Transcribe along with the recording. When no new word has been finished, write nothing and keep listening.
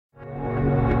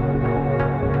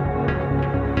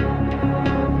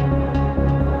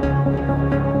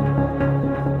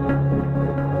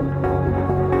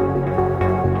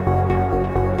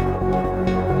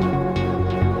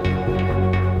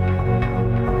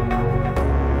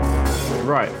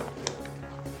Right.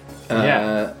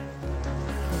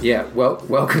 Yeah, well,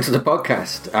 welcome to the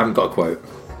podcast. I haven't got a quote.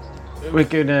 We're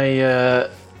doing a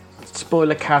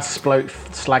Spoilercast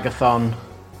Slagathon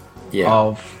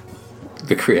of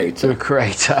The Creator. The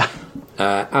Creator.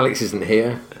 Alex isn't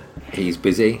here. He's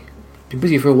busy. Been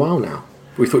busy for a while now.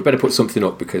 We thought we'd better put something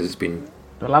up because it's been...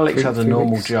 Well, Alex has a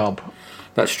normal job.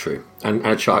 That's true. And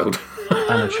a child.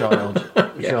 And a child.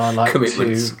 Which are like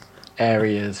two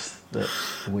areas that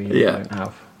we don't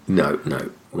have. No.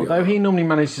 Although he normally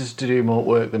manages to do more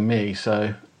work than me,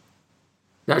 so...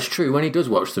 That's true. When he does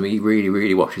watch them, he really,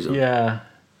 really watches them. Yeah.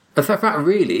 In fact,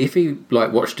 really, if he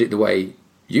watched it the way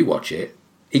you watch it,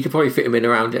 he could probably fit him in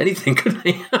around anything, couldn't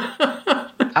he?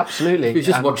 Absolutely. If he's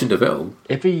just watching the film.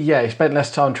 If he spent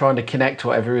less time trying to connect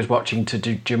whatever he was watching to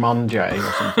do Jumanji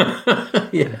or something.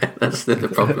 Yeah, that's the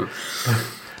problem.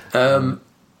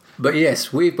 But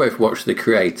yes, we've both watched The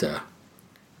Creator,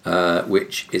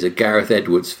 which is a Gareth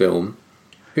Edwards film,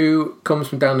 who comes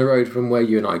from down the road from where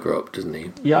you and I grew up, doesn't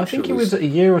he? Yeah, I think he was a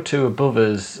year or two above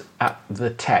us at the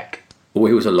Tech. Well,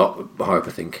 he was a lot higher, I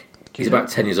think. He's about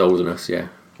 10 years older than us, yeah.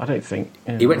 I don't think...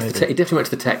 Yeah, he definitely went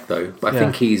to the Tech, though. But I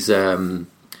think he's...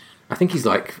 I think he's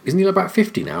like... Isn't he about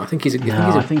 50 now? I think he's...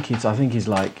 I think he's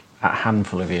like a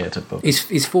handful of years above.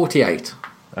 He's 48.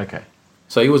 Okay.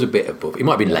 So he was a bit above. He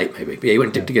might have been late, maybe. But yeah, he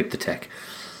went to get the Tech.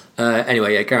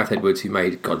 Anyway, Gareth Edwards, who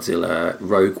made Godzilla,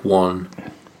 Rogue One...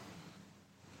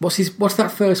 What's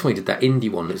that first one he did? That indie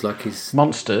one that's like his...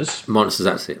 Monsters,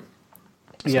 that's it.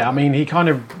 Yeah, I mean, he kind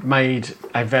of made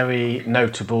a very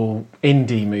notable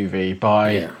indie movie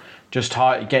by just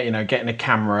getting a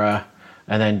camera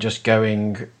and then just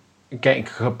getting a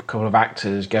couple of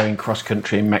actors going cross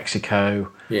country in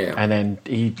Mexico. Yeah. And then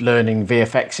he learning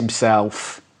VFX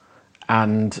himself,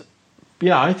 and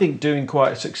I think doing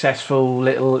quite a successful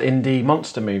little indie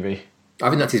monster movie. I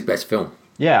think that's his best film.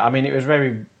 Yeah, I mean, it was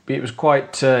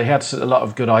quite... he had a lot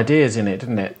of good ideas in it,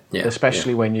 didn't it? Yeah.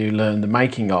 Especially when you learn the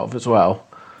making of as well.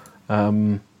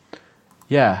 And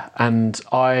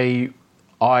I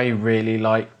really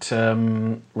liked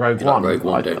Rogue One. Rogue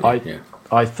One, don't you?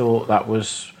 I thought that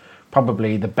was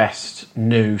probably the best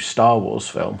new Star Wars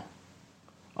film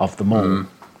of them all,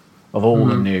 of all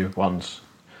the new ones.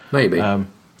 Maybe.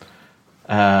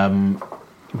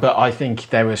 But I think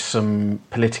there was some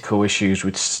political issues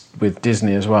with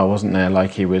Disney as well, wasn't there?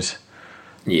 Like he was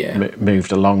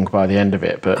moved along by the end of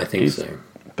it. But I think so.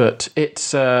 But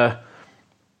it's...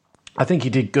 I think he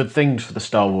did good things for the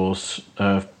Star Wars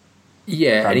franchise.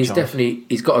 And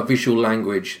he's got a visual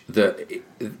language that...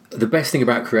 The best thing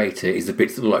about Creator is the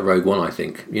bits that look like Rogue One, I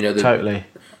think. Totally.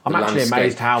 I'm actually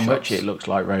amazed how much it looks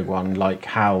like Rogue One, like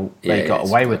how they got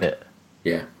away with it.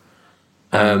 Yeah.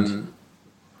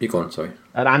 You go on, sorry.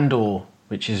 And Andor,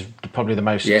 which is probably the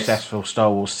most successful Star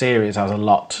Wars series, has a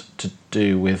lot to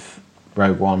do with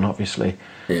Rogue One, obviously.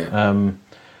 Yeah.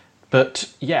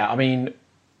 I mean,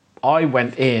 I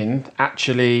went in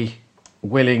actually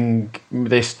willing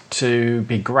this to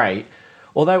be great,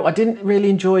 although I didn't really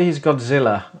enjoy his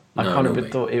Godzilla. I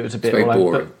thought it was a bit all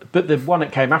over. But the one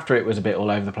that came after it was a bit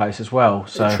all over the place as well.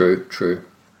 So True.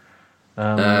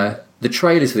 The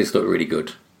trailers for this look really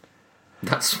good.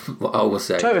 That's what I will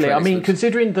say. Totally. I mean,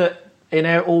 considering that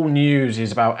all news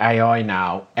is about AI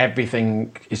now,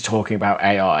 everything is talking about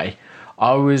AI.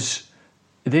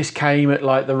 This came at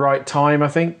like the right time, I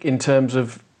think, in terms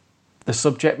of the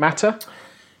subject matter.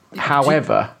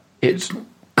 However,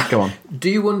 go on. Do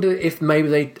you wonder if maybe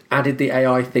they added the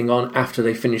AI thing on after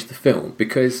they finished the film?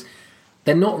 Because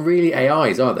they're not really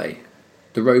AIs, are they?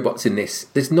 The robots in this,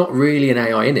 there's not really an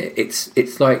AI in it.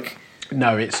 It's like...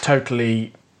 No, it's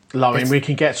totally... I mean, we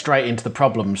can get straight into the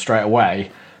problem straight away.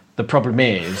 The problem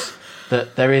is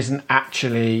that there isn't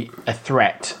actually a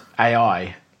threat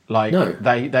AI. Like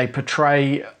they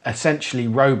portray essentially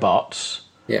robots,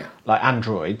 like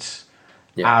androids,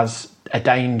 as a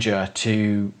danger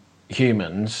to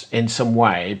humans in some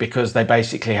way because they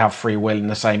basically have free will in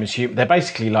the same as humans. They're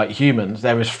basically like humans.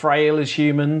 They're as frail as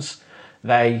humans.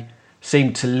 They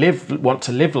seem to want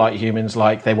to live like humans,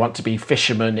 like they want to be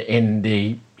fishermen in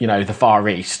the Far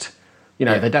East.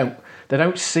 They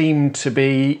don't seem to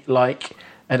be like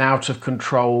an out of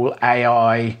control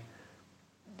AI,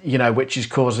 which is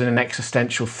causing an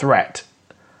existential threat.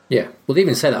 Yeah, well, they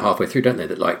even say that halfway through, don't they?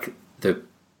 That like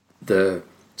the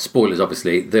spoilers,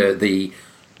 obviously, the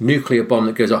nuclear bomb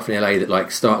that goes off in LA that like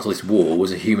starts all this war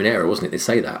was a human error, wasn't it? They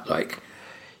say that like.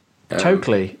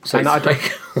 Totally. So and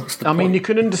I mean, you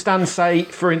can understand, say,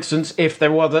 for instance, if they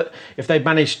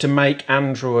managed to make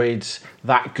androids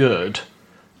that good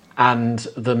and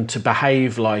them to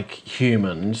behave like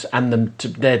humans, and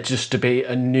there just to be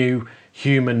a new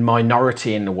human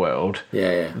minority in the world.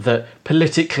 That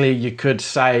politically you could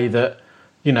say that,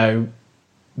 the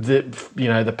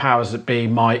powers that be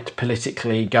might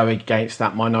politically go against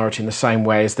that minority in the same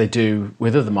way as they do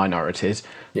with other minorities.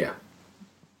 Yeah.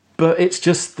 But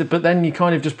but then you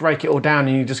kind of just break it all down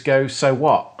and you just go, so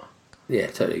what? Yeah,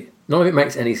 totally. None of it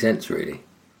makes any sense, really.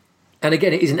 And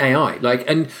again, it isn't AI.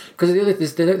 And because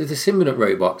there's the simulant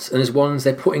robots, and there's ones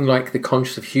they're putting the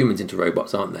conscious of humans into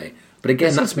robots, aren't they? But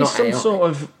again, that's not AI.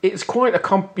 It's quite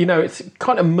it's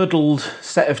kind of muddled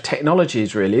set of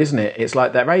technologies, really, isn't it? It's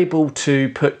like they're able to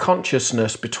put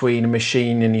consciousness between a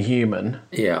machine and a human.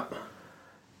 Yeah.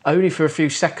 Only for a few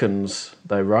seconds,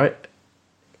 though, right?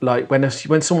 Like when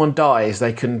someone dies,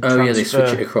 they can they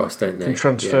switch it across, don't they? Can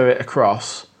transfer it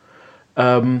across.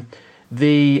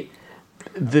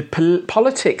 The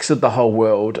politics of the whole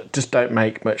world just don't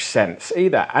make much sense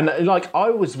either. And I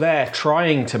was there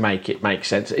trying to make it make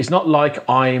sense. It's not like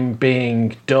I'm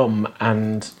being dumb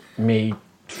and me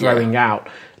throwing out.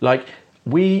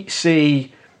 We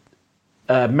see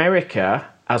America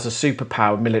as a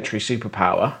superpower, military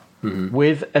superpower,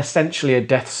 with essentially a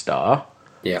Death Star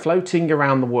floating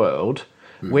around the world,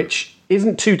 which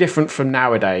isn't too different from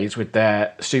nowadays with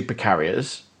their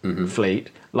supercarriers fleet.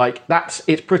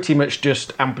 It's pretty much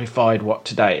just amplified what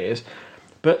today is,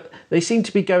 but they seem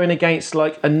to be going against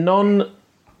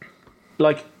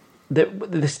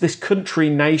this country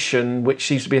nation which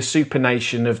seems to be a super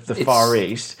nation of the Far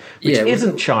East, which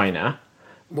isn't China.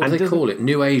 What do they call it?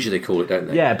 New Asia, they call it, don't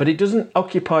they? Yeah, but it doesn't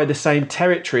occupy the same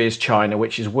territory as China,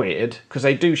 which is weird, because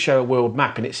they do show a world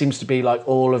map, and it seems to be like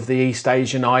all of the East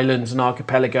Asian islands and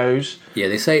archipelagos. Yeah,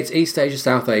 they say it's East Asia,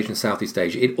 South Asia, and Southeast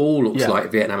Asia. It all looks like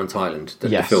Vietnam and Thailand,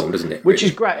 the film, doesn't it? Which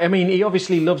is great. I mean, he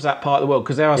obviously loves that part of the world,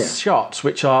 because there are shots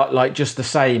which are just the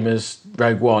same as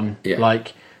Rogue One,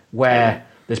 where...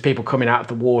 There's people coming out of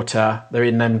the water. They're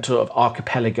in them sort of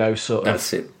archipelago sort of.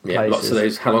 That's it. Yeah, places. Lots of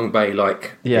those Halong Bay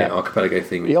archipelago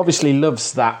things. He obviously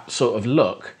loves that sort of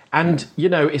look, and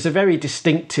it's a very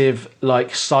distinctive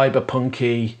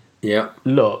cyberpunky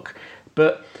look.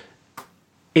 But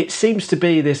it seems to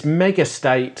be this mega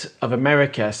state of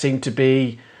America seemed to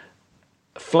be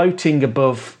floating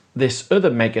above this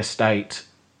other mega state,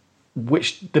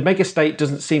 which the mega state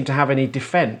doesn't seem to have any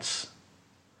defence.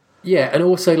 Yeah, and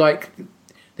also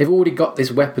they've already got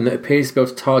this weapon that appears to be able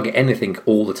to target anything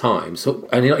all the time. So,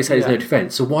 and like you say, there's no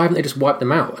defence. So why haven't they just wiped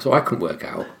them out? That's what I couldn't work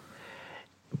out.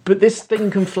 But this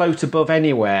thing can float above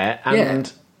anywhere,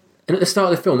 and at the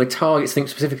start of the film, they target something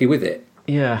specifically with it.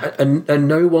 Yeah, and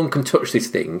no one can touch this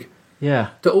thing. Yeah.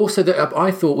 That I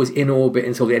thought was in orbit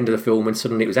until the end of the film, when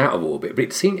suddenly it was out of orbit.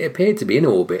 But it appeared to be in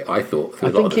orbit, I thought.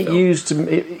 I think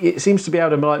it seems to be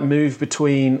able to move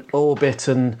between orbit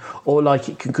or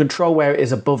it can control where it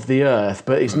is above the Earth,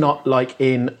 but it's not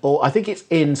in. Or I think it's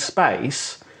in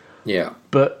space. Yeah.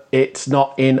 But it's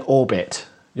not in orbit.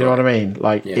 You know what I mean?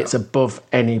 It's above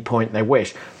any point they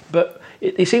wish. But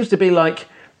it seems to be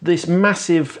this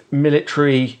massive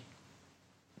military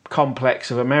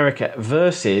complex of America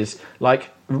versus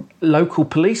local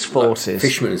police forces,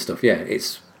 fishermen and stuff.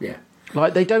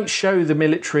 They don't show the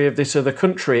military of this other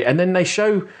country, and then they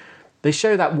show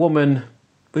that woman.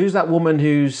 Who's that woman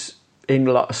who's in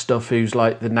a lot of stuff? Who's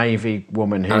the Navy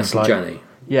woman? Who's Johnny.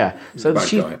 Yeah. So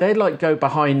they go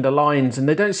behind the lines, and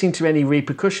there don't seem to be any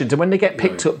repercussions. And when they get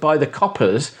picked up by the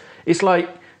coppers, it's like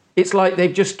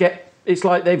they've just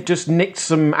nicked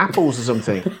some apples or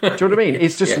something. Do you know what I mean?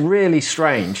 It's just really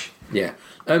strange. Yeah.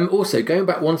 Also, going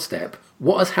back one step,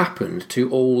 what has happened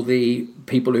to all the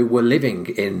people who were living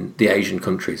in the Asian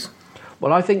countries?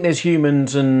 Well, I think there's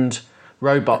humans and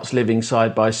robots living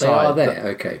side by side. They are there,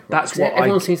 okay. Right. That's what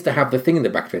everyone seems to have the thing in the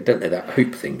back of it, don't they? That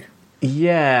hoop thing.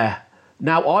 Yeah.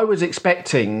 Now, I was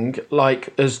expecting,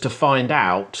 us to find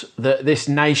out that this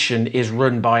nation is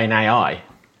run by an AI.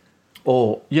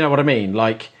 Or, you know what I mean?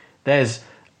 There's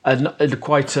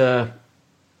quite a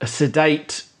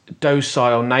sedate,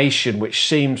 docile nation, which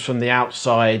seems from the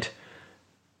outside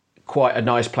quite a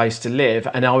nice place to live.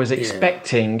 And I was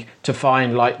expecting to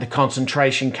find the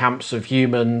concentration camps of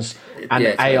humans and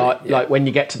AI. Totally, when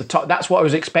you get to the top, that's what I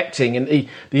was expecting. And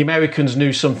the Americans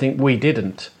knew something we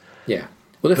didn't. Yeah.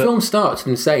 Well, the film starts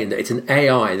in saying that it's an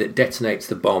AI that detonates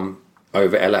the bomb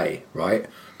over LA, right?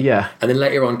 Yeah. And then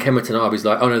later on, Ken Watanabe's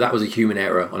oh no, that was a human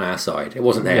error on our side. It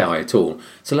wasn't AI at all.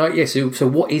 So so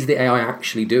what is the AI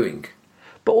actually doing?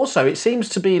 But also, it seems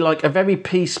to be a very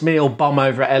piecemeal bomb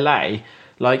over LA.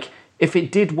 If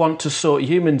it did want to sort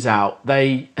humans out,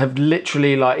 they have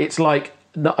literally it's not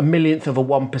a millionth of a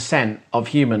 1% of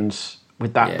humans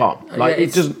with that bomb. Like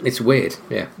it doesn't. It's weird.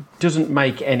 Yeah, doesn't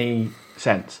make any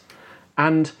sense.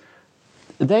 And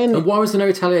why was there no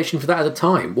retaliation for that at the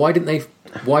time? Why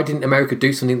didn't America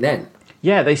do something then?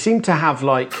 Yeah, they seem to have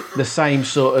like the same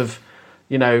sort of,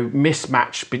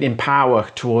 mismatch in power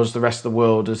towards the rest of the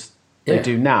world as they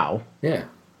do now. Yeah.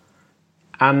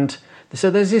 And so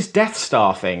there's this Death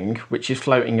Star thing which is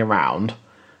floating around.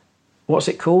 What's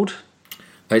it called?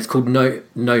 It's called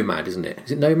Nomad, isn't it?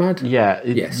 Is it Nomad? Yeah.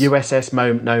 Yes. USS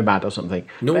Nomad or something.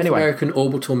 North American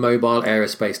Orbital Mobile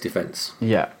Aerospace Defense.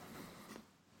 Yeah.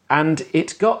 And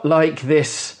it's got like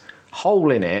this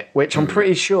hole in it, which I'm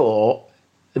pretty sure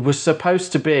was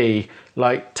supposed to be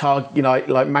like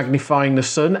like magnifying the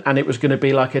sun, and it was going to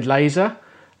be like a laser.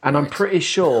 And I'm pretty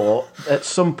sure at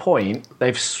some point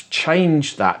they've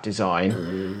changed that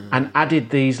design and added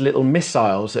these little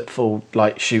missiles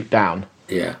that shoot down.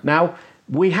 Yeah. Now,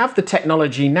 we have the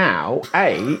technology now,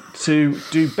 to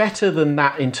do better than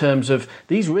that in terms of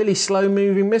these really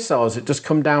slow-moving missiles that just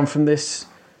come down from this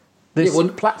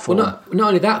platform. Well, not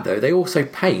only that, though, they also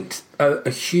paint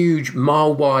a huge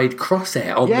mile-wide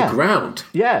crosshair on the ground,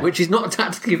 which is not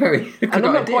tactically very good idea. And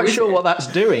I'm not quite sure what that's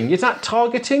doing. Is that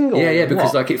targeting? Or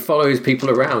because what? it follows people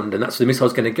around, and that's where the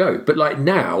missile's going to go. But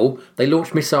now they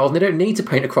launch missiles, and they don't need to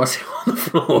paint a crosshair on the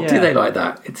floor, do they? Like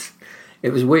that,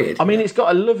 it was weird. I mean, it's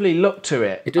got a lovely look to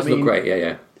it. It does look great,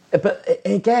 yeah. But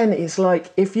again, it's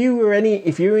like if you were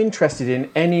interested in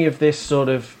any of this sort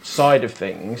of side of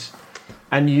things,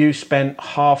 and you spent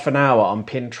half an hour on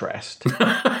Pinterest.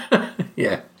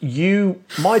 Yeah.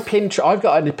 I've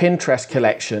got a Pinterest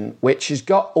collection which has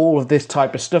got all of this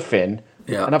type of stuff in,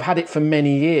 and I've had it for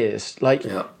many years.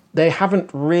 They haven't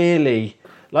really,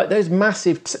 there's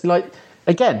massive,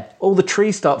 again, all the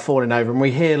trees start falling over and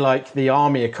we hear the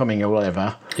army are coming or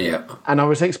whatever. Yeah. And I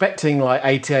was expecting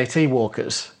AT-AT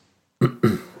walkers.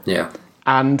 Yeah.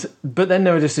 But then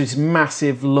there were just these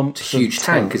massive lumps huge of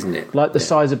tank, isn't it? The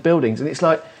size of buildings. And it's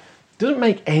doesn't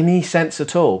make any sense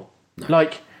at all. No.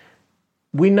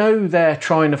 We know they're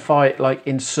trying to fight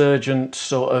insurgent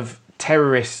sort of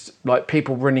terrorists,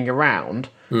 people running around,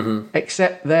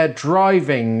 except they're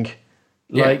driving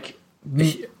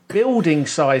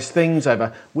building-sized things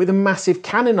over with a massive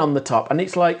cannon on the top. And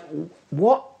it's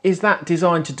what is that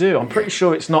designed to do? I'm pretty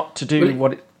sure it's not to do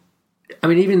what it... I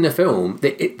mean, even in the film,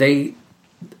 the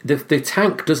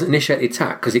tank doesn't initiate the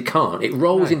attack because it can't. It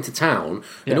rolls into town,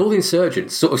 and all the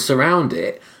insurgents sort of surround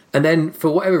it, and then for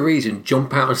whatever reason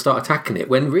jump out and start attacking it.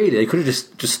 When really they could have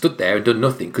just stood there and done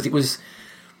nothing because it was.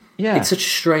 Yeah, it's such a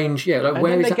strange. Yeah, and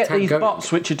where then is they that tank these going?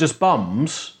 bots which are just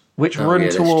bombs which run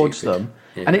towards them,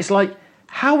 and it's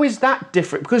how is that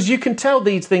different? Because you can tell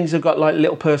these things have got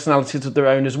little personalities of their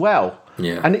own as well.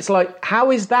 Yeah, and it's how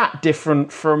is that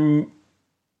different from?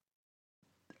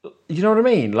 You know what I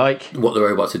mean? What the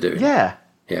robots are doing. Yeah.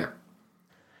 Yeah.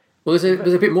 Well,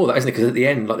 there's a bit more of that, isn't it? Because at the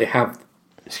end,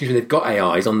 they've got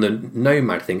AIs on the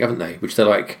Nomad thing, haven't they? Which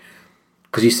they're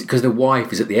because the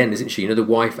wife is at the end, isn't she? The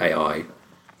wife AI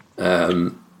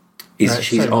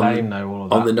she's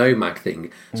on the Nomad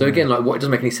thing. So again, what, it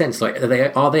doesn't make any sense. Are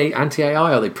they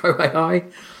anti-AI? Are they pro-AI?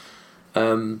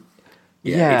 It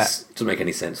doesn't make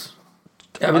any sense.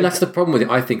 I mean, that's the problem with it,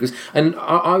 I think. And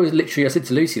I was literally, I said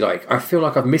to Lucy, I feel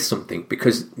like I've missed something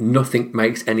because nothing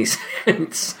makes any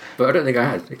sense. But I don't think I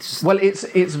had. It's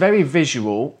very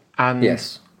visual, and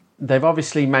they've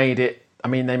obviously made it. I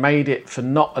mean, they made it for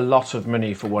not a lot of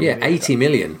money for what. Yeah, 80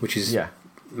 million, which is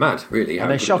mad, really.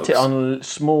 And they shot it on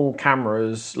small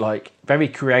cameras, very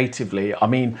creatively. I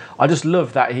mean, I just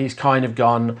love that he's kind of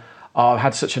gone. I've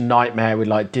had such a nightmare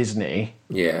with Disney.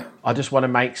 Yeah, I just want to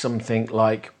make something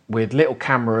with little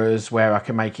cameras where I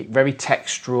can make it very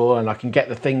textural and I can get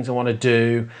the things I want to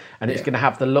do, and it's going to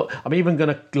have the look. I'm even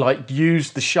going to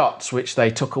use the shots which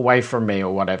they took away from me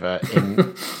or whatever.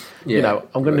 I'm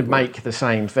going to make the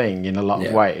same thing in a lot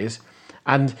of ways,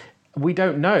 and we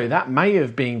don't know. That may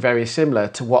have been very similar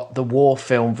to what the war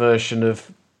film version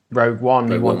of Rogue One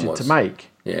he wanted to make.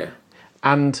 Yeah,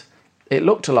 and it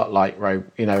looked a lot like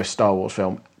a Star Wars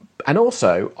film. And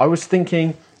also, I was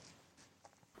thinking,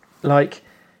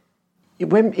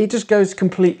 when it just goes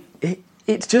complete,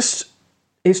 it says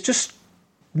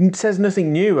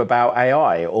nothing new about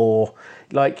AI or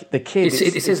the kid.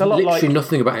 It says a lot literally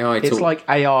nothing about AI at all. It's like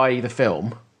AI the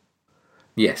film.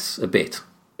 Yes, a bit.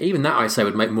 Even that, I say,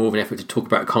 would make more of an effort to talk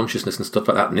about consciousness and stuff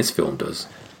like that than this film does.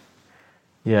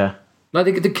 Yeah.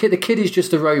 The kid is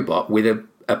just a robot with a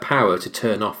power to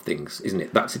turn off things, isn't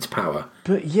it? That's its power.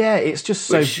 But it's just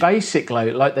so basic.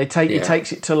 He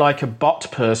takes it to a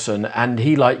bot person, and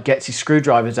he what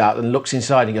screwdrivers out and looks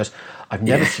inside and goes, "I've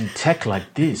never seen tech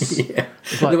like this." Yeah.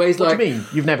 It's what do you mean?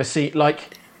 You've never seen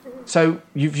So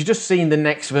you've just seen the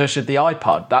next version of the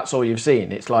iPod. That's all you've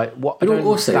seen. It's like what? But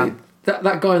also,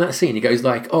 that guy in that scene, he goes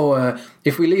like,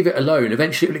 if we leave it alone,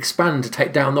 eventually it will expand to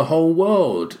take down the whole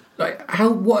world. Like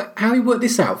how he worked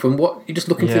this out from what you're just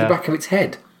looking through the back of its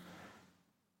head.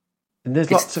 And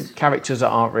there's lots of characters that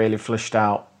aren't really fleshed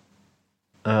out.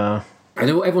 And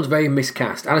everyone's very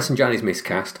miscast. Alison Janney's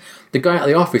miscast. The guy out of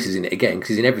The Office is in it again because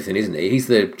he's in everything, isn't he? He's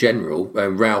the general,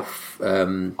 Ralph.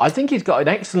 I think he's got an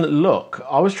excellent look.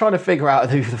 I was trying to figure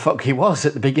out who the fuck he was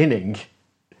at the beginning.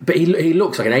 But he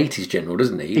looks like an 80s general,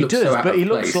 doesn't he? He does, but he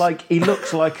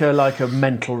looks like a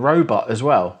mental robot as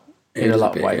well in a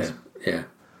lot of ways. Yeah.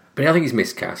 But I think he's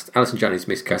miscast. Alison Janney's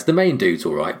miscast. The main dude's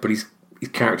all right, but his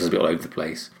character's a bit all over the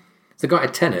place. It's the guy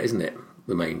at Tenet, isn't it?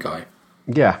 The main guy.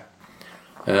 Yeah.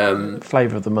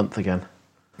 Flavour of the month again.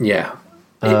 Yeah.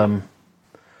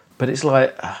 But it's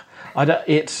like and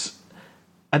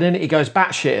then he goes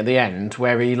batshit at the end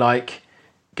where he like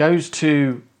goes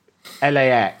to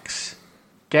LAX,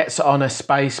 gets on a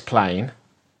space plane.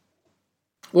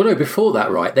 Well, no, before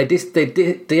that, right? They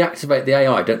deactivate the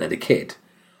AI, don't they? The kid.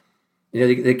 You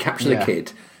know, they capture the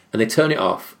kid and they turn it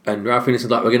off. And Ralph Fiennes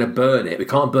is like, "We're going to burn it. We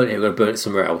can't burn it. We're going to burn it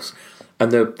somewhere else."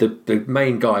 And the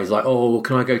main guy's like, "Oh,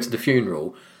 can I go to the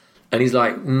funeral?" And he's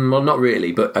like, "Well, not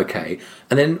really, but okay."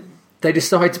 And then they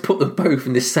decide to put them both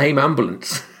in the same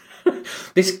ambulance.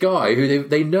 This guy, who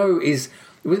they know is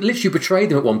literally betrayed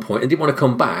them at one point and didn't want to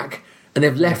come back, and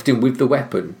they've left him with the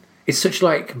weapon. It's such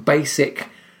like basic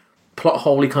plot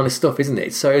holey kind of stuff, isn't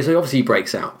it? So obviously he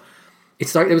breaks out.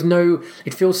 It's like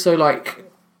it feels so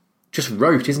like just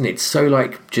rote, isn't it? It's so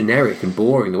like generic and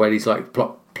boring the way these like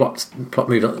plot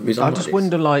moves on. I just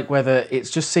wonder like whether it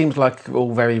just seems like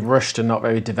all very rushed and not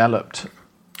very developed.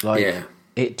 Like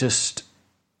it just,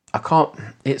 I can't.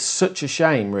 It's such a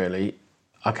shame, really.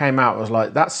 I came out, I was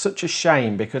like, that's such a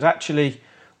shame because actually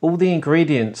all the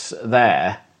ingredients are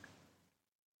there.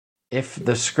 If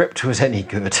the script was any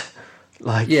good,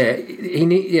 like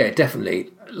definitely.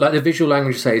 Like the visual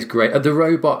language, say, is great. The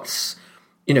robots,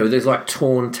 you know, there's like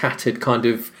torn, tattered kind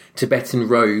of Tibetan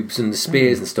robes and the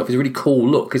spears and stuff. It's a really cool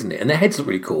look, isn't it? And their heads look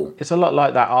really cool. It's a lot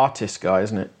like that artist guy,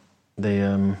 isn't it?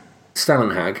 The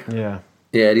Stalenhag. Yeah,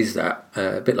 it is that.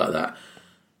 A bit like that.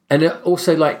 And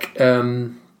also like, what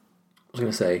was I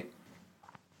going to say?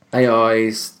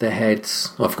 AIs, their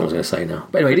heads. I forgot what I was going to say now.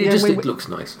 But anyway, it looks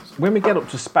nice. When we get up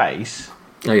to space...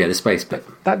 Oh yeah, the space bit.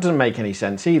 That doesn't make any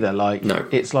sense either. Like, no.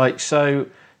 It's like, so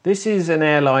this is an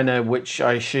airliner which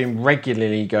I assume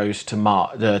regularly goes to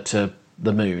to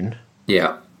the moon.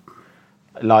 Yeah.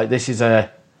 Like this is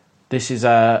just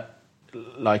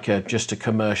a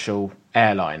commercial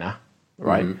airliner,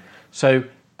 right? Mm-hmm. So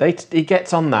he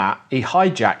gets on that, he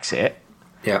hijacks it,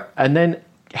 and then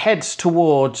heads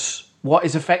towards what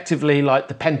is effectively like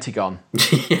the Pentagon.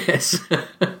 Yes.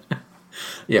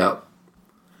 Yeah.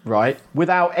 Right?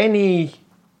 Without any,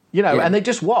 and they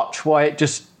just watch while it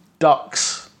just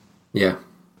ducks. Yeah.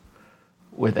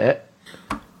 With it.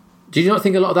 Do you not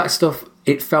think a lot of that stuff,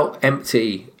 it felt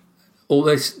empty? All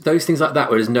those things like that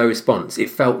where there's no response. It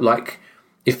felt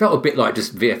a bit like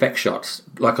just VFX shots,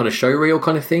 like on a showreel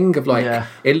kind of thing of like,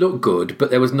 it looked good, but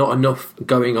there was not enough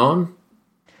going on,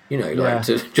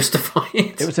 to justify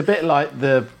it. It was a bit like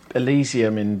the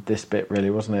Elysium in this bit,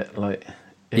 really, wasn't it? Like,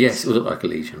 yes, it looked like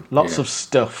Elysium. Lots of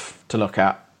stuff to look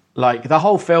at. Like, the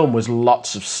whole film was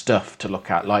lots of stuff to look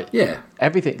at. Like,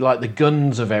 everything, like the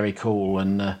guns are very cool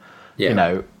and,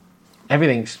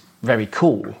 everything's very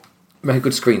cool. Make a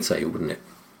good screensaver, wouldn't it?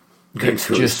 Going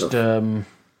through just, stuff.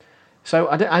 So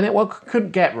I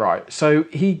couldn't get right. So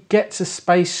he gets a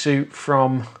spacesuit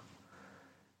from...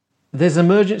 There's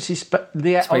emergency... I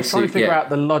was trying to figure out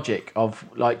the logic of,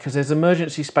 like, because there's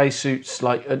emergency spacesuits,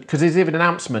 like... Because there's even an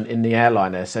announcement in the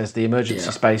airliner that says the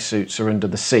emergency spacesuits are under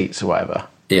the seats or whatever.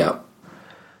 Yeah.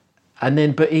 And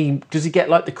then, does he get,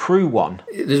 like, the crew one?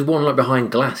 There's one, like, behind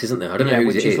glass, isn't there? I don't know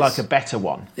whose it is. Which is, like, a better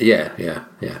one. Yeah.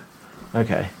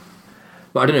 Okay.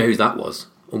 But I don't know whose that was.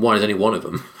 And why is only one of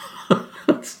them?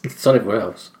 It's not everywhere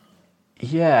else.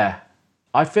 Yeah.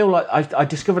 I feel like I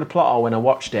discovered a plot hole when I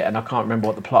watched it, and I can't remember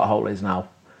what the plot hole is now.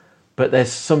 But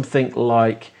there's something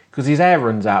like... Because his air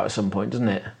runs out at some point, doesn't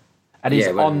it? And he's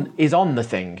on the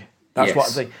thing. That's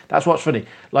what's funny.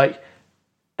 Like,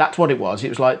 that's what it was. It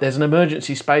was like there's an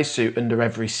emergency spacesuit under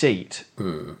every seat,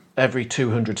 every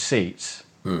 200 seats.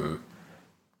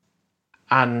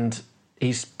 And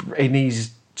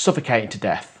he's suffocating to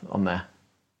death on there.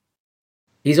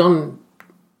 He's on...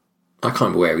 I can't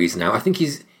remember where he is now. I think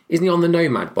he's... Isn't he on the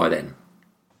Nomad by then?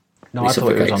 No, I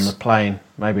thought he was on the plane.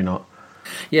 Maybe not.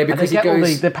 Yeah, because and they get all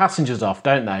the passengers off,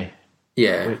 don't they?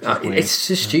 Yeah, it's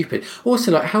just stupid.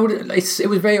 Also, like, it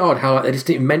was very odd how they just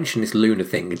didn't mention this lunar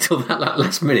thing until that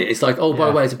last minute. It's like, oh, by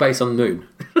the way, it's a base on the moon.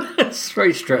 It's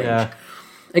very strange. Yeah.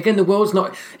 Again, the world's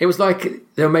not. It was like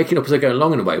they were making up as they're going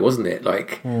along in a way, wasn't it?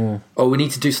 Like, oh, we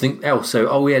need to do something else. So,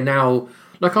 oh yeah, now,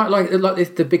 like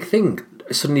the big thing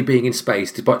suddenly being in space,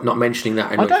 despite not mentioning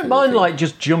that. I don't mind like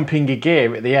just jumping a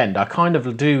gear at the end. I kind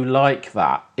of do like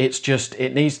that. It's just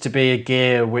it needs to be a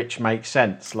gear which makes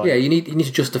sense. Like, yeah, you need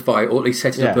to justify or at least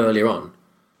set it up earlier on.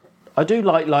 I do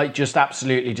like just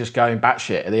absolutely just going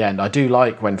batshit at the end. I do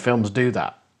like when films do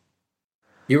that.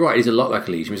 You're right. It's a lot like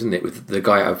Elysium, isn't it? With the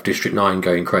guy out of District 9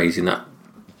 going crazy in that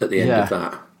at the end of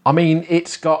that. I mean,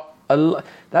 it's got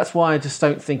that's why I just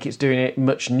don't think it's doing it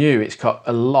much new. It's got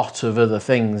a lot of other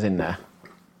things in there.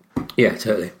 Yeah,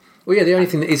 totally. Well, yeah, the only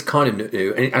thing that is kind of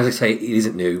new, and as I say, it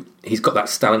isn't new, he's got that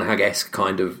Stalinhag-esque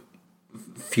kind of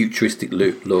futuristic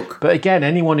look. But again,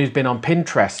 anyone who's been on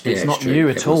Pinterest, it's not new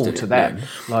at all to them.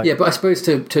 Yeah, but I suppose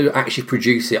to actually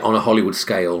produce it on a Hollywood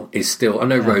scale is still... I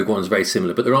know Rogue One's very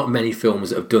similar, but there aren't many films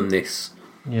that have done this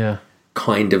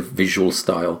kind of visual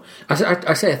style. I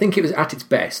think it was at its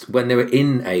best when they were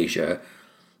in Asia,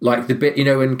 like the bit,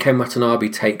 when Ken Watanabe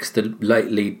takes the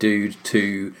lead dude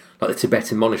to... like the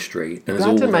Tibetan monastery. And that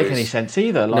doesn't make any sense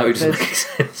either. Like, no, it doesn't make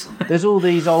sense. There's all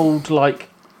these old, like,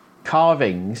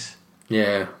 carvings.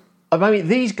 Yeah. I mean,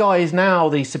 these guys now,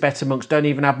 these Tibetan monks, don't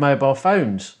even have mobile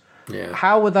phones. Yeah.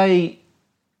 How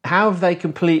have they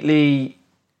completely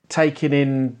taken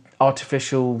in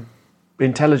artificial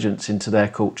intelligence into their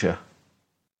culture?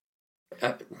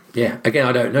 Again,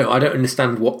 I don't know. I don't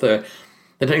understand they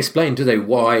don't explain, do they,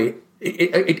 why...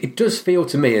 It does feel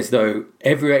to me as though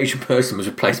every Asian person was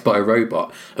replaced by a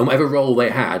robot, and whatever role they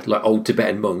had, like old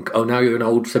Tibetan monk, oh, now you're an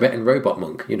old Tibetan robot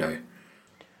monk,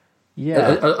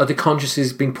 Yeah. Are the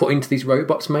consciousness being put into these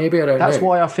robots, maybe? I don't know. That's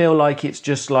why I feel like it's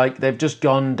just like they've just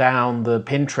gone down the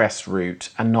Pinterest route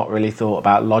and not really thought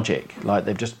about logic. Like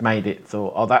they've just made it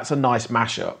thought, oh, that's a nice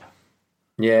mashup.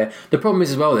 Yeah. The problem is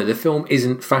as well, though, the film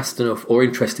isn't fast enough or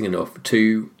interesting enough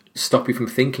to stop you from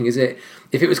thinking, is it?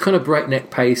 If it was kind of breakneck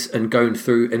pace and going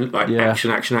through and like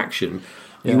action,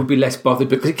 you would be less bothered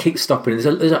because it keeps stopping. There's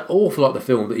an awful lot of the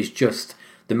film that is just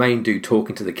the main dude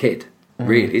talking to the kid,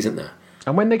 really, isn't there?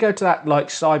 And when they go to that like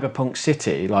cyberpunk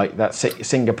city, like that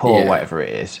Singapore, whatever it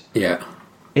is,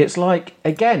 it's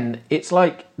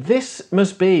like this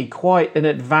must be quite an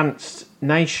advanced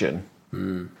nation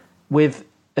with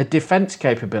a defense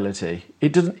capability.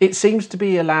 It seems to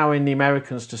be allowing the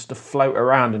Americans just to float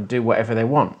around and do whatever they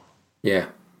want. Yeah,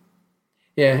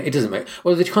 it doesn't make...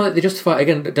 Well, they justify it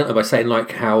again, don't they, by saying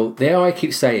like how the AI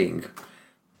keeps saying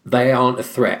they aren't a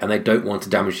threat and they don't want to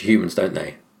damage humans, don't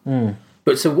they?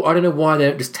 But so I don't know why they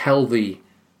don't just tell the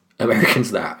Americans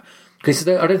that, because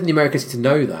I don't think the Americans need to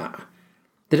know that.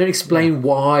 They don't explain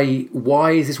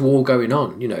why is this war going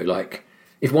on. Like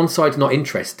if one side's not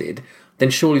interested,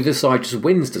 then surely the side just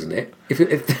wins, doesn't it? If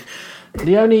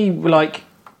the only like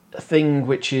thing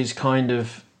which is kind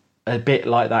of a bit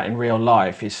like that in real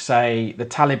life is, say, the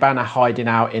Taliban are hiding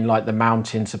out in like the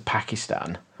mountains of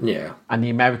Pakistan, and the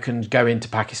Americans go into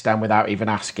Pakistan without even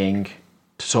asking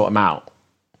to sort them out.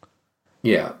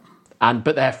 Yeah,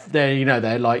 but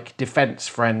they're like defense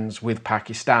friends with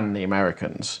Pakistan, the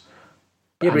Americans.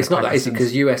 Yeah, but it's not that, is it?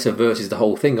 Because US are versus the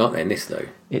whole thing, aren't they? In this though,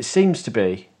 it seems to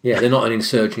be. Yeah, they're not an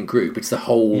insurgent group. It's the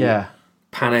whole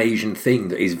Pan-Asian thing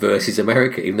that is versus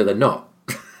America, even though they're not,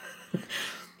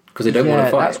 because they don't want to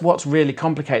fight. That's what's really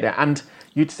complicated. And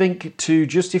you'd think to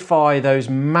justify those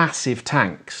massive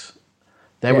tanks,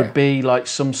 there would be like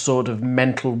some sort of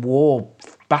mental war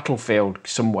battlefield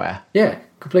somewhere. Yeah.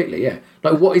 Completely, yeah.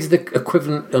 Like, what is the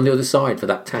equivalent on the other side for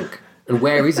that tank? And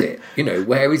where is it?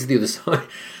 Where is the other side?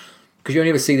 Because you only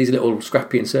ever see these little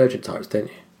scrappy insurgent types, don't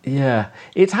you? Yeah.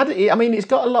 It's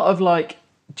got a lot of, like,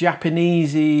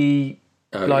 Japanesey,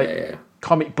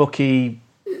 comic booky...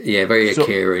 Yeah, very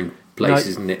Akira in places,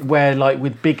 isn't it? Where, like,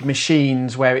 with big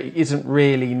machines, where it isn't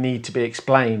really need to be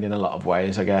explained in a lot of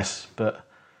ways, I guess,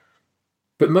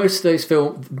 But most of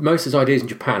those ideas in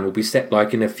Japan will be set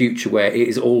like in a future where it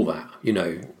is all that,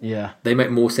 Yeah. They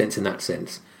make more sense in that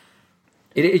sense.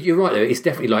 You're right, though. It's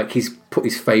definitely like he's put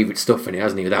his favourite stuff in it,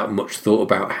 hasn't he, without much thought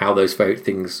about how those favourite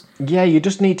things... Yeah, you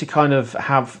just need to kind of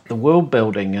have the world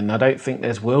building, and I don't think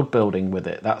there's world building with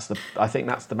it. I think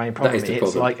that's the main problem.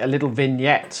 It's like a little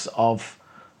vignettes of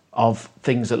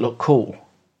things that look cool.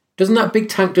 Doesn't that big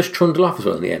tank just trundle off as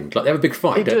well in the end? Like, they have a big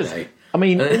fight, don't they? I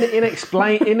mean,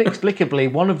 inexplicably,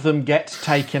 one of them gets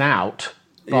taken out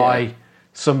by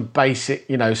some basic,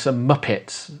 some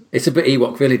Muppets. It's a bit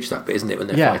Ewok Village, that bit, isn't it, when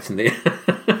they're fighting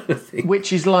the thing.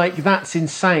 Which is like, that's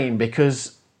insane,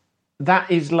 because that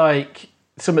is like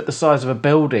something the size of a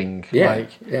building,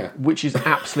 which is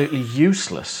absolutely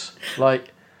useless,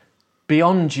 like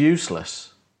beyond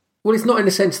useless. Well, it's not in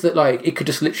the sense that like it could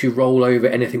just literally roll over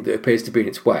anything that appears to be in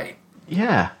its way.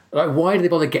 Yeah. Like, why do they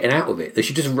bother getting out of it? They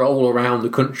should just roll around the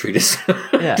country. Just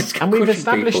and we've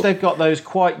established people. They've got those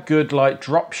quite good like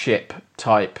dropship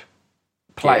type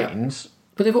planes.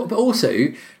 Yeah. But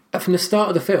also, from the start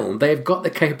of the film, they've got the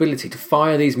capability to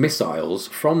fire these missiles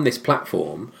from this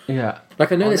platform. Yeah.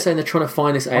 Like, I know they're saying they're trying to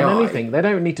find this AI. On anything. They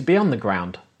don't need to be on the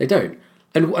ground. They don't.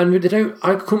 And they don't.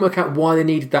 I couldn't work out why they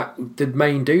needed the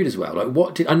main dude as well.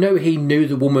 Like, I know he knew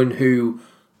the woman who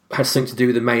had something to do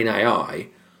with the main AI,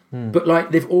 but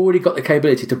like they've already got the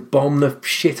capability to bomb the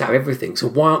shit out of everything. So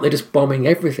why aren't they just bombing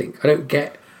everything? I don't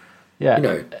get.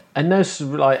 Yeah, and those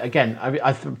like again,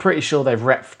 I'm pretty sure they've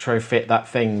retrofit that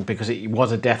thing because it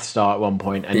was a Death Star at one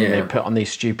point, and then they put on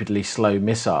these stupidly slow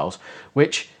missiles,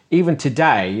 which. Even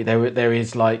today, there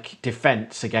is like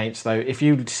defense against those. If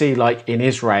you see like in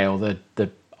Israel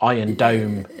the Iron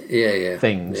Dome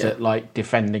things that like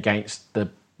defend against the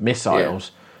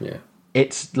missiles,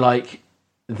 it's like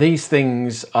these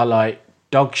things are like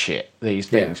dog shit. These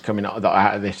things coming out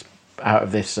of this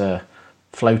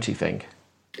floaty thing.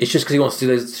 It's just because he wants to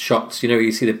do those shots.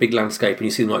 You see the big landscape and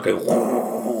you see them like go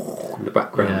in the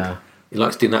background. Yeah. He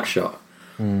likes doing that shot.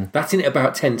 That's in it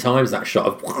about 10 times, that shot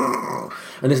of,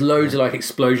 and there's loads of like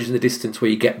explosions in the distance where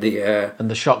you get the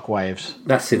and the shock waves.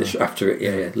 That's in after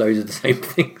it, loads of the same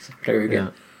things over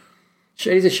again.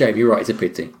 Yeah. It's a shame. You're right. It's a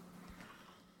pity.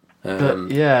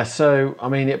 So I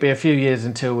mean, it'll be a few years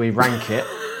until we rank it.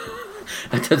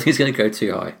 I don't think it's going to go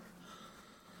too high.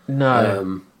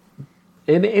 No.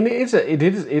 And it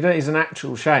is an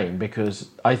actual shame because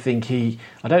I think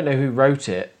I don't know who wrote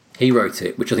it. He wrote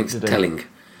it, which I think is telling.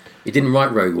 He didn't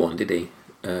write Rogue One, did he?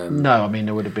 No, I mean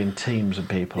there would have been teams of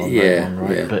people on Rogue One,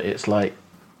 right? Yeah. But it's like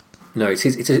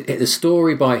it's a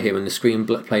story by him and the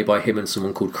screenplay by him and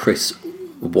someone called Chris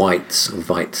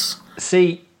Weitz.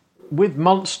 See, with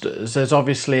Monsters, there's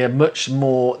obviously a much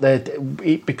more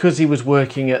because he was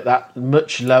working at that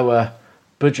much lower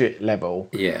budget level.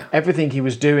 Yeah, everything he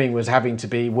was doing was having to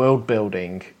be world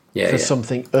building for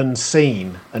something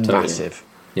unseen and massive.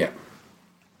 Yeah.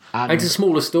 And it's a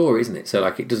smaller story, isn't it? So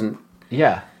like it doesn't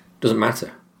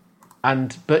matter.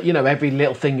 But every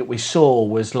little thing that we saw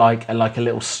was like a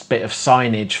little bit of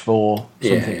signage for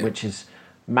something which is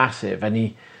massive.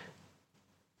 And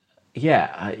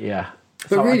But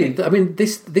so really, I mean,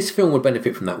 this film would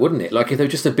benefit from that, wouldn't it? Like if there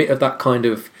was just a bit of that kind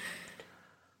of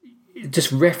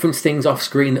just reference things off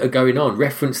screen that are going on,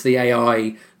 reference the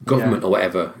AI government or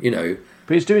whatever,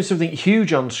 But it's doing something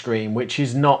huge on screen, which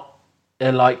is not.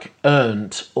 Like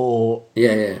earned or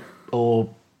or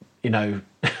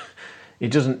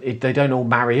it doesn't. They don't all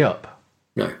marry up.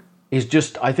 No, it's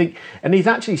just I think, and he's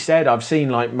actually said I've seen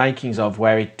like makings of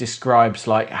where he describes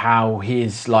like how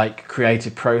his like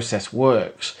creative process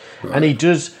works, and he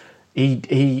does.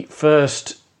 He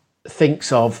first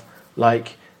thinks of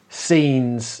like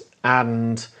scenes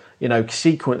and.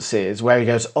 Sequences where he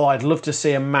goes, I'd love to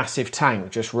see a massive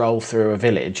tank just roll through a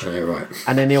village. Yeah, right.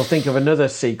 And then he'll think of another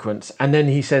sequence. And then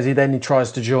he says he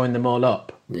tries to join them all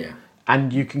up. Yeah.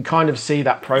 And you can kind of see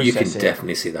that process. You can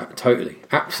definitely see that. Totally.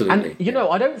 Absolutely. And,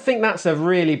 I don't think that's a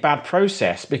really bad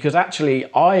process because actually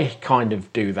I kind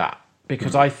of do that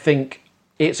because I think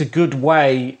it's a good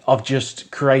way of just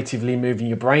creatively moving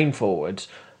your brain forwards.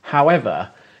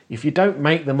 However... If you don't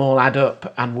make them all add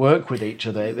up and work with each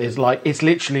other, it's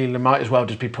literally might as well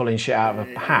just be pulling shit out of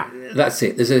a hat. That's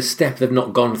it. There's a step they've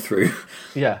not gone through.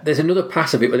 Yeah. There's another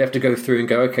pass of it where they have to go through and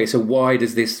go, okay, so why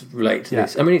does this relate to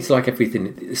this? I mean, it's like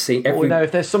everything.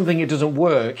 If there's something that doesn't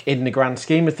work in the grand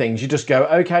scheme of things, you just go,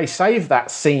 okay, save that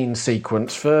scene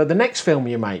sequence for the next film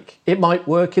you make. It might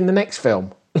work in the next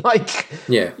film.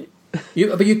 Yeah.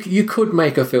 But you could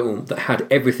make a film that had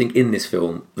everything in this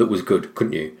film that was good,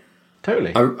 couldn't you?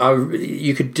 Totally.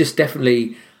 You could just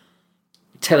definitely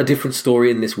tell a different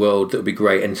story in this world that would be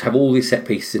great and have all these set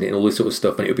pieces in it and all this sort of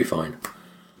stuff and it would be fine.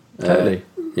 Totally.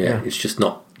 It's just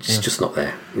not just not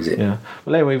there, is it? Yeah.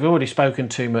 Well, anyway, we've already spoken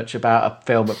too much about a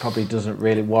film that probably doesn't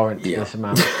really warrant this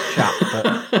amount of chat.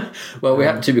 But, well, we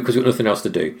had to because we've got nothing else to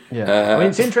do. Yeah.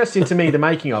 It's interesting to me, the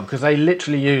making of, because they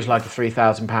literally use like a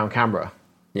 £3,000 camera.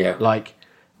 Yeah.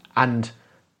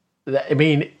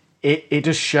 It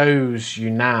just shows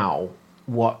you now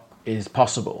what is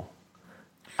possible.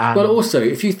 And well, also,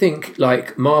 if you think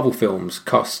like Marvel films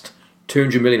cost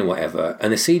 200 million or whatever,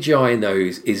 and the CGI in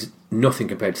those is nothing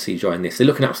compared to CGI in this. They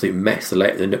look an absolute mess.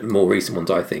 The more recent ones,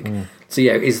 I think. So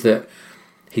is that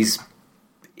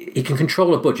he can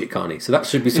control a budget, can't he? So that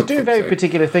should be something. He's doing very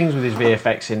particular things with his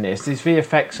VFX in this. His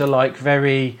VFX are like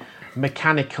very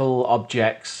mechanical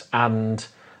objects and,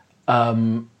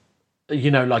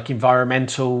 like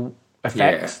environmental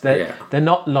effects. They're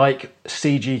not like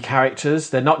CG characters.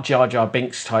 They're not Jar Jar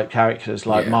Binks type characters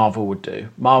like Marvel would do.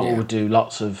 Marvel would do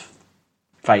lots of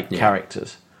fake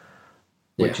characters,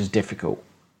 which is difficult.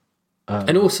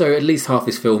 And also, at least half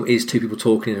this film is two people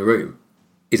talking in a room,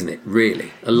 isn't it?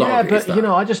 Really, a lot. Yeah, but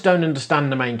I just don't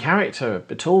understand the main character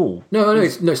at all. No,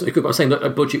 it's not good. But I'm saying,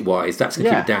 like, budget-wise, that's going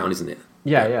to keep it down, isn't it?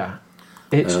 Yeah.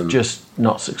 It's just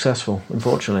not successful,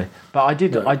 unfortunately. But I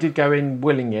did go in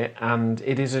willing it, and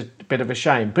it is a bit of a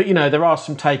shame. But there are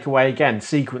some takeaway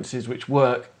sequences which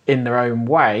work in their own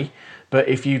way. But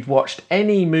if you'd watched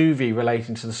any movie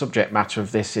relating to the subject matter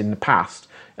of this in the past,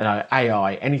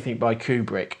 AI, anything by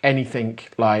Kubrick, anything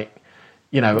like,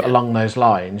 along those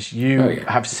lines, you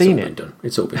have seen it.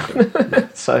 It's all been done.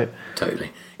 So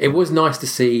totally. It was nice to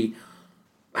see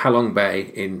Halong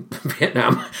Bay in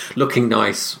Vietnam looking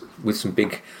nice with some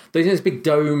big... Those big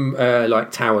dome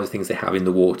like towers things they have in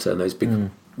the water, and those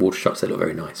big water shots, they look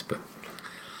very nice. But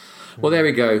well, there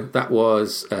we go. That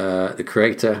was The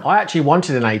Creator. I actually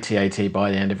wanted an AT-AT by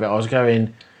the end of it. I was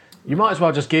going, you might as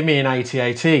well just give me an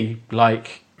AT-AT,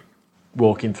 like,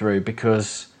 walking through,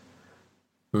 because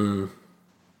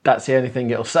that's the only thing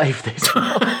it'll save this.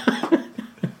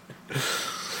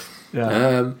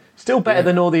 Still better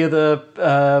than all the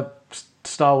other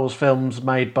Star Wars films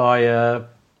made by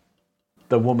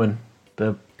the woman.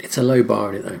 It's a low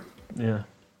bar, isn't it, though? Yeah.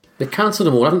 They've cancelled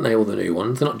them all, haven't they, all the new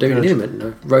ones? They're not doing any of it,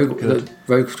 no. The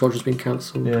Rogue Squadron's been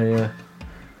cancelled. Yeah.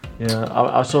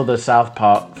 I saw the South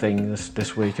Park thing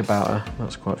this week about her.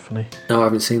 That's quite funny. No, I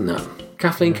haven't seen that.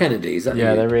 Kathleen Kennedy, is that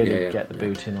they really get the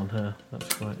boot in on her.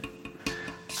 That's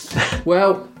right.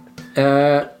 Well,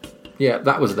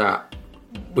 that was that.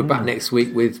 We're back next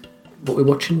week with what we're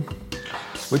watching.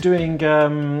 We're doing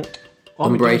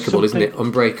Unbreakable, isn't it?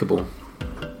 Unbreakable.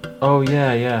 Oh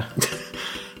yeah.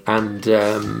 And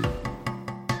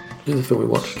who's the film we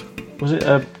watched? Was it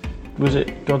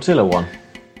Godzilla one?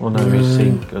 Well, no, we've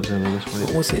seen Godzilla this week.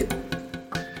 What was it?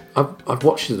 I've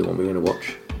watched the one we were going to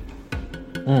watch.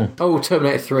 Oh,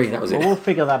 Terminator 3. That was it. Well, we'll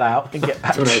figure that out and get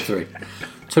back. Terminator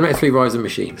 3. Rise of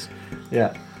Machines.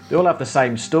 Yeah, they all have the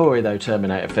same story though.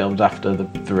 Terminator films after the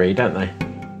 3, don't they?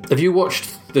 Have you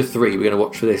watched the 3 we're going to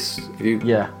watch for this? Have you?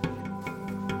 Yeah.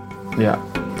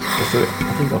 I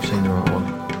think I've seen the right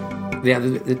one. Yeah,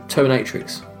 the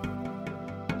Terminatrix.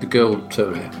 The girl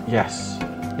Terminator. Yes.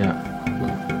 Yeah.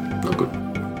 Not good.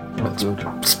 Not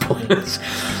good. Spoilers.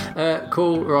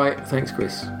 Cool. Right. Thanks,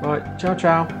 Chris. Right.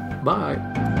 Ciao. Bye.